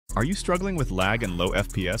Are you struggling with lag and low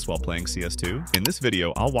FPS while playing CS2? In this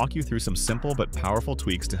video, I'll walk you through some simple but powerful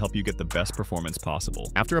tweaks to help you get the best performance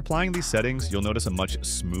possible. After applying these settings, you'll notice a much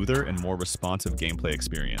smoother and more responsive gameplay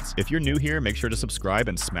experience. If you're new here, make sure to subscribe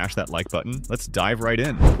and smash that like button. Let's dive right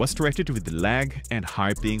in. What's directed with lag and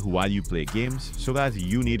harping while you play games so that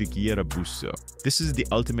you need to gear a booster. This is the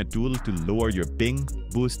ultimate tool to lower your ping,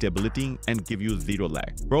 boost stability, and give you zero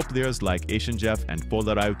lag. Pro players like Asian Jeff and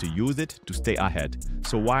Polar to use it to stay ahead.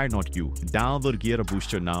 So why not you? Download Gear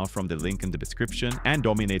Booster now from the link in the description and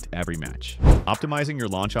dominate every match. Optimizing your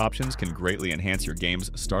launch options can greatly enhance your game's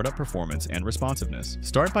startup performance and responsiveness.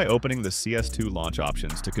 Start by opening the CS2 launch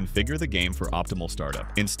options to configure the game for optimal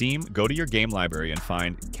startup. In Steam, go to your game library and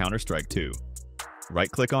find Counterstrike 2.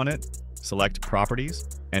 Right-click on it, select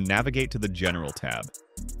Properties, and navigate to the General tab.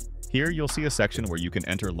 Here, you'll see a section where you can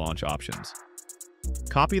enter launch options.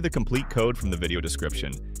 Copy the complete code from the video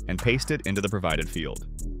description and paste it into the provided field.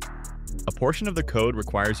 A portion of the code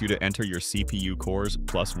requires you to enter your CPU cores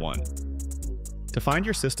 +1. To find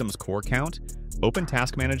your system's core count, open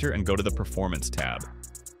Task Manager and go to the Performance tab.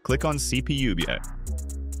 Click on CPU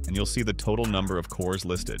and you'll see the total number of cores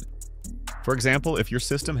listed. For example, if your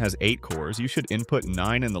system has 8 cores, you should input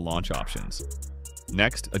 9 in the launch options.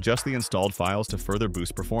 Next, adjust the installed files to further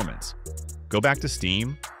boost performance. Go back to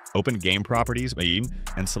Steam, open Game Properties,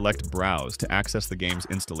 and select Browse to access the game's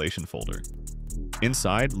installation folder.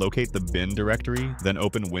 Inside, locate the bin directory, then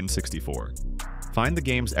open Win64. Find the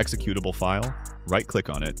game's executable file, right-click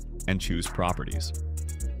on it, and choose Properties.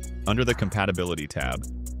 Under the Compatibility tab,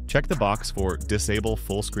 check the box for Disable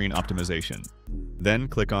Full Screen Optimization. Then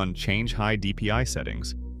click on Change High DPI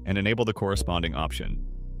Settings and enable the corresponding option.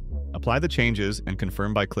 Apply the changes and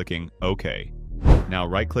confirm by clicking OK. Now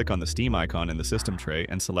right-click on the Steam icon in the system tray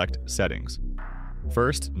and select Settings.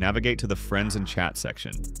 First, navigate to the Friends and Chat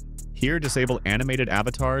section. Here, disable animated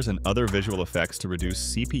avatars and other visual effects to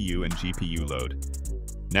reduce CPU and GPU load.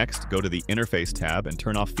 Next, go to the Interface tab and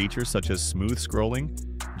turn off features such as smooth scrolling,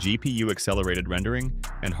 GPU accelerated rendering,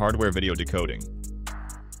 and hardware video decoding.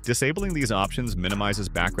 Disabling these options minimizes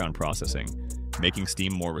background processing, making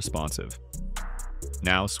Steam more responsive.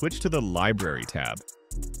 Now, switch to the Library tab.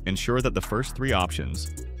 Ensure that the first 3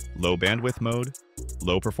 options, Low Bandwidth Mode,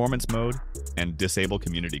 Low Performance Mode, and Disable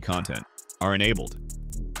Community Content, are enabled.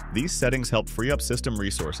 These settings help free up system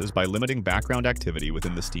resources by limiting background activity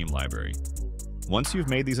within the Steam library. Once you've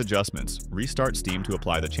made these adjustments, restart Steam to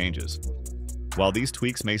apply the changes. While these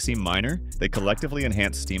tweaks may seem minor, they collectively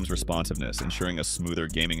enhance Steam's responsiveness, ensuring a smoother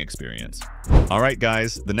gaming experience. Alright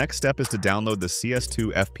guys, the next step is to download the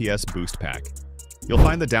CS2 FPS Boost Pack. You'll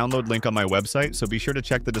find the download link on my website, so be sure to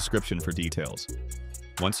check the description for details.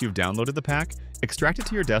 Once you've downloaded the pack, extract it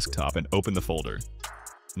to your desktop and open the folder.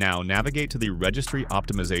 Now navigate to the Registry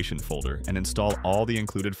Optimization folder and install all the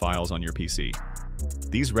included files on your PC.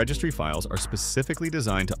 These registry files are specifically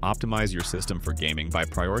designed to optimize your system for gaming by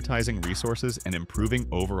prioritizing resources and improving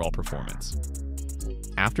overall performance.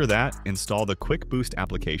 After that, install the Quick Boost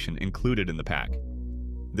application included in the pack.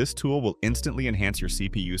 This tool will instantly enhance your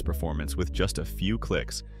CPU's performance with just a few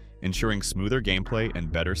clicks, ensuring smoother gameplay and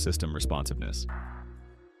better system responsiveness.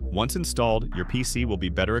 Once installed, your PC will be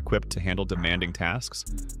better equipped to handle demanding tasks,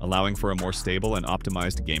 allowing for a more stable and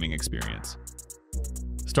optimized gaming experience.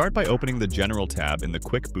 Start by opening the General tab in the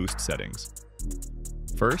Quick Boost settings.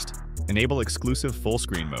 First, enable exclusive full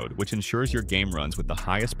screen mode, which ensures your game runs with the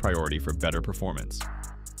highest priority for better performance.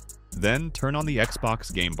 Then, turn on the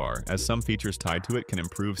Xbox Game Bar, as some features tied to it can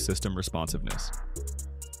improve system responsiveness.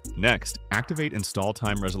 Next, activate Install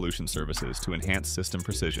Time Resolution services to enhance system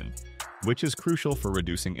precision, which is crucial for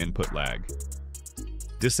reducing input lag.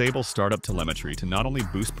 Disable Startup Telemetry to not only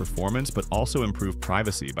boost performance but also improve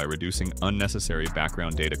privacy by reducing unnecessary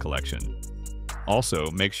background data collection. Also,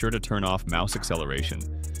 make sure to turn off Mouse Acceleration,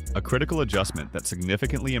 a critical adjustment that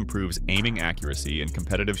significantly improves aiming accuracy in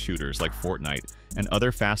competitive shooters like Fortnite and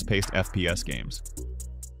other fast-paced FPS games.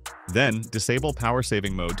 Then, disable Power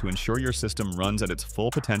Saving Mode to ensure your system runs at its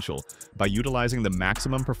full potential by utilizing the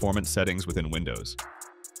maximum performance settings within Windows.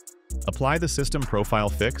 Apply the System Profile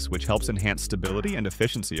Fix, which helps enhance stability and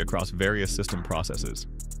efficiency across various system processes.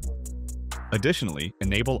 Additionally,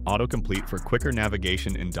 enable autocomplete for quicker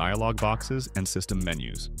navigation in dialog boxes and system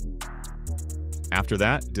menus. After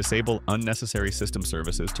that, disable unnecessary system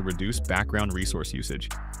services to reduce background resource usage,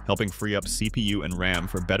 helping free up CPU and RAM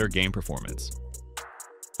for better game performance.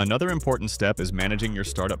 Another important step is managing your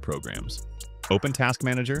startup programs. Open Task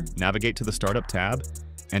Manager, navigate to the Startup tab,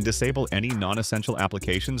 and disable any non-essential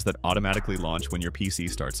applications that automatically launch when your PC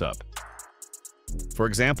starts up. For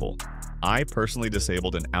example, I personally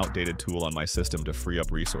disabled an outdated tool on my system to free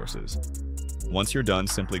up resources. Once you're done,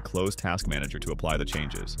 simply close Task Manager to apply the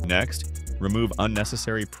changes. Next, remove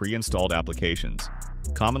unnecessary pre-installed applications,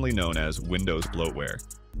 commonly known as Windows bloatware.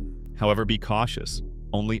 However, be cautious.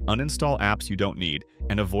 Only uninstall apps you don't need,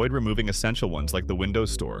 and avoid removing essential ones like the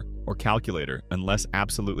Windows Store or Calculator unless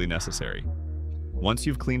absolutely necessary. Once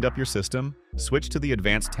you've cleaned up your system, switch to the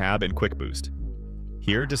Advanced tab in Quick Boost.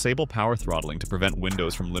 Here, disable power throttling to prevent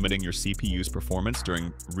Windows from limiting your CPU's performance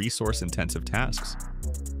during resource-intensive tasks.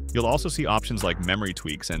 You'll also see options like memory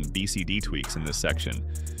tweaks and BCD tweaks in this section,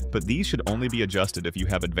 but these should only be adjusted if you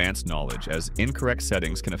have advanced knowledge, as incorrect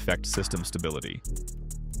settings can affect system stability.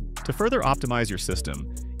 To further optimize your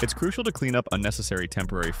system, it's crucial to clean up unnecessary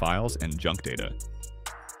temporary files and junk data.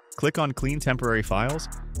 Click on Clean Temporary Files,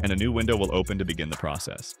 and a new window will open to begin the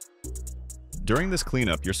process. During this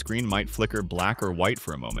cleanup, your screen might flicker black or white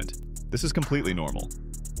for a moment. This is completely normal.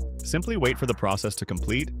 Simply wait for the process to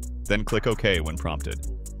complete, then click OK when prompted.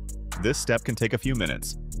 This step can take a few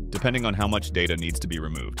minutes, depending on how much data needs to be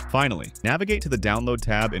removed. Finally, navigate to the Download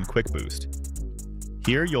tab in Quick Boost.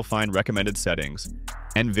 Here you'll find recommended settings,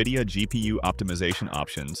 NVIDIA GPU optimization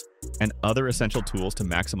options, and other essential tools to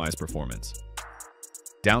maximize performance.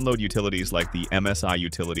 Download utilities like the MSI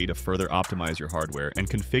utility to further optimize your hardware, and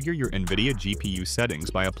configure your NVIDIA GPU settings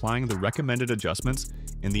by applying the recommended adjustments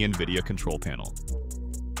in the NVIDIA control panel.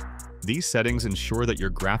 These settings ensure that your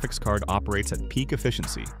graphics card operates at peak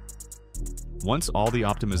efficiency. Once all the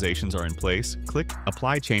optimizations are in place, click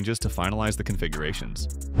Apply Changes to finalize the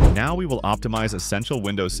configurations. Now we will optimize essential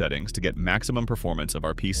Windows settings to get maximum performance of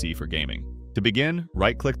our PC for gaming. To begin,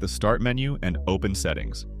 right-click the Start menu and open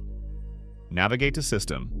Settings. Navigate to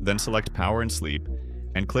System, then select Power and Sleep,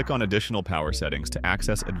 and click on Additional Power Settings to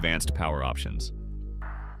access advanced power options.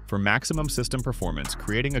 For maximum system performance,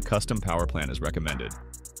 creating a custom power plan is recommended.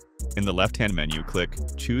 In the left-hand menu, click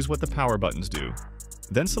Choose what the power buttons do,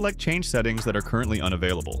 then select Change settings that are currently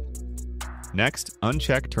unavailable. Next,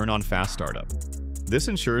 uncheck Turn on Fast Startup. This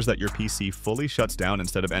ensures that your PC fully shuts down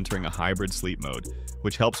instead of entering a hybrid sleep mode,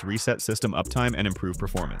 which helps reset system uptime and improve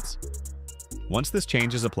performance. Once this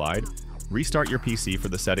change is applied, restart your PC for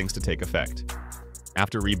the settings to take effect.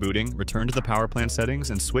 After rebooting, return to the power plan settings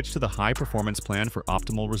and switch to the high performance plan for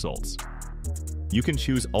optimal results. You can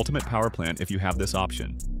choose Ultimate Power Plan if you have this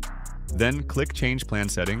option. Then click Change Plan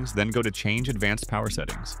Settings, then go to Change Advanced Power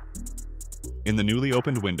Settings. In the newly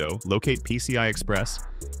opened window, locate PCI Express,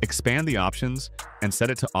 expand the options, and set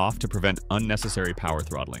it to Off to prevent unnecessary power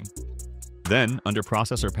throttling. Then, under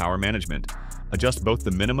Processor Power Management, adjust both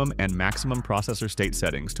the minimum and maximum processor state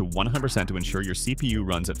settings to 100% to ensure your CPU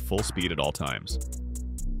runs at full speed at all times.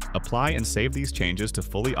 Apply and save these changes to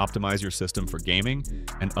fully optimize your system for gaming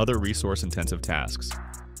and other resource-intensive tasks.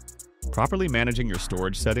 Properly managing your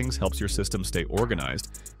storage settings helps your system stay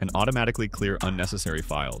organized and automatically clear unnecessary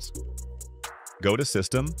files. Go to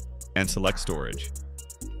System and select Storage.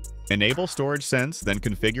 Enable Storage Sense, then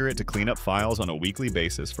configure it to clean up files on a weekly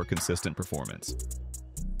basis for consistent performance.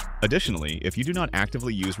 Additionally, if you do not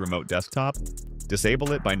actively use Remote Desktop,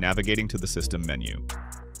 disable it by navigating to the System menu.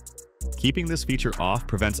 Keeping this feature off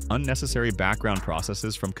prevents unnecessary background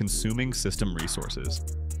processes from consuming system resources.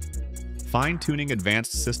 Fine-tuning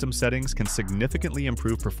advanced system settings can significantly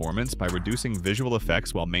improve performance by reducing visual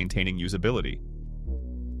effects while maintaining usability.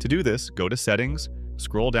 To do this, go to Settings,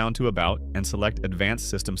 scroll down to About, and select Advanced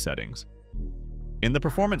System Settings. In the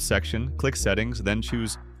Performance section, click Settings, then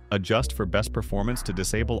choose Adjust for Best Performance to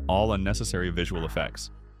disable all unnecessary visual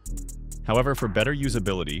effects. However, for better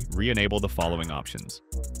usability, re-enable the following options.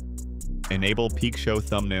 Enable Peak Show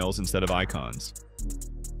thumbnails instead of icons.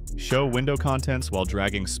 Show window contents while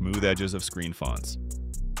dragging smooth edges of screen fonts.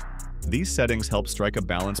 These settings help strike a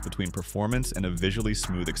balance between performance and a visually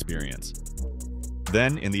smooth experience.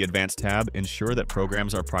 Then, in the Advanced tab, ensure that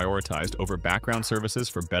programs are prioritized over background services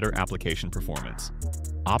for better application performance.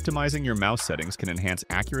 Optimizing your mouse settings can enhance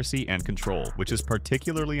accuracy and control, which is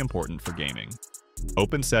particularly important for gaming.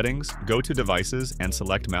 Open Settings, go to Devices, and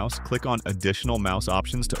select Mouse. Click on Additional Mouse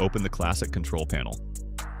Options to open the classic control panel.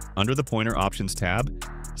 Under the Pointer Options tab,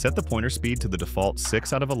 set the pointer speed to the default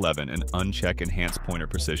 6 out of 11 and uncheck Enhance Pointer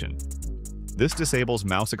Precision. This disables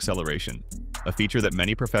mouse acceleration, a feature that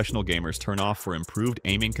many professional gamers turn off for improved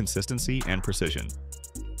aiming consistency and precision.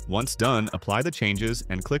 Once done, apply the changes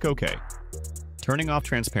and click OK. Turning off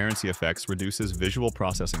transparency effects reduces visual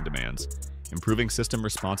processing demands, improving system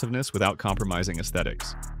responsiveness without compromising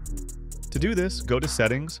aesthetics. To do this, go to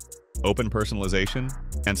Settings, open Personalization,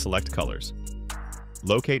 and select Colors.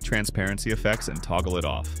 Locate transparency effects and toggle it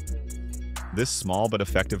off. This small but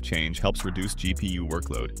effective change helps reduce GPU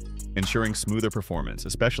workload, ensuring smoother performance,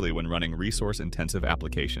 especially when running resource-intensive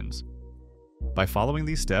applications. By following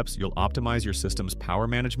these steps, you'll optimize your system's power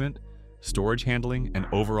management, storage handling, and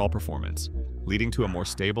overall performance, leading to a more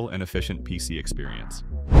stable and efficient PC experience.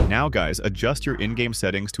 Now guys, adjust your in-game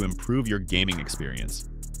settings to improve your gaming experience.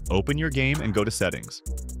 Open your game and go to Settings.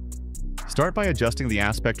 Start by adjusting the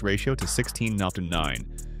aspect ratio to 16:9,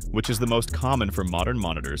 which is the most common for modern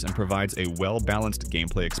monitors and provides a well-balanced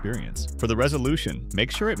gameplay experience. For the resolution,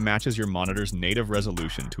 make sure it matches your monitor's native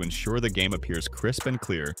resolution to ensure the game appears crisp and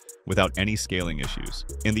clear without any scaling issues.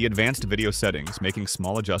 In the advanced video settings, making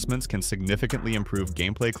small adjustments can significantly improve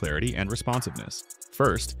gameplay clarity and responsiveness.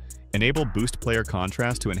 First, enable Boost Player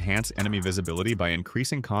Contrast to enhance enemy visibility by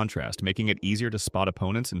increasing contrast, making it easier to spot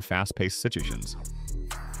opponents in fast-paced situations.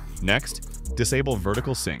 Next, disable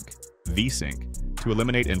Vertical Sync, VSync, to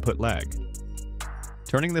eliminate input lag.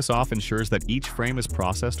 Turning this off ensures that each frame is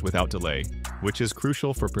processed without delay, which is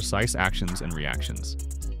crucial for precise actions and reactions.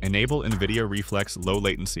 Enable NVIDIA Reflex Low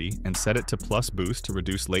Latency and set it to Plus Boost to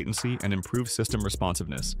reduce latency and improve system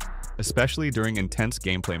responsiveness, especially during intense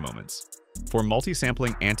gameplay moments. For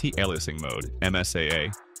multi-sampling anti-aliasing mode,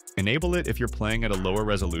 MSAA, enable it if you're playing at a lower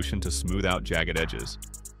resolution to smooth out jagged edges.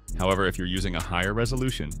 However, if you're using a higher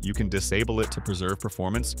resolution, you can disable it to preserve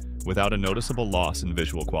performance without a noticeable loss in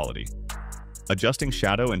visual quality. Adjusting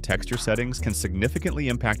shadow and texture settings can significantly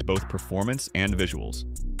impact both performance and visuals.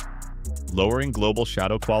 Lowering global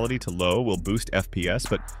shadow quality to low will boost FPS,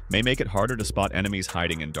 but may make it harder to spot enemies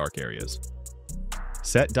hiding in dark areas.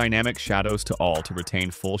 Set dynamic shadows to all to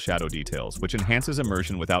retain full shadow details, which enhances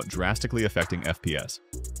immersion without drastically affecting FPS.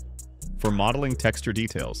 For modeling texture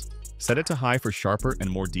details, set it to high for sharper and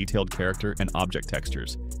more detailed character and object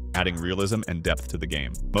textures, adding realism and depth to the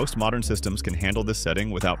game. Most modern systems can handle this setting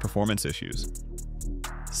without performance issues.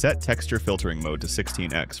 Set texture filtering mode to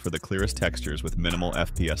 16x for the clearest textures with minimal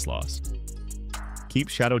FPS loss. Keep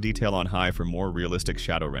shadow detail on high for more realistic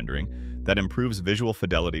shadow rendering that improves visual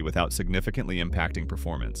fidelity without significantly impacting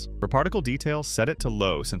performance. For particle detail, set it to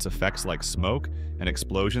low since effects like smoke and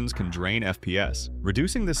explosions can drain FPS.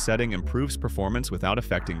 Reducing this setting improves performance without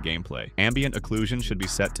affecting gameplay. Ambient occlusion should be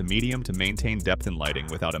set to medium to maintain depth in lighting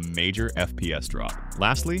without a major FPS drop.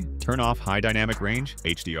 Lastly, turn off high dynamic range,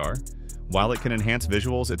 HDR. While it can enhance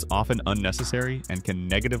visuals, it's often unnecessary and can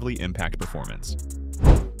negatively impact performance.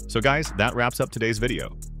 So guys, that wraps up today's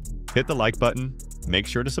video. Hit the like button, make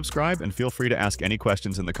sure to subscribe, and feel free to ask any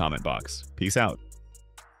questions in the comment box. Peace out.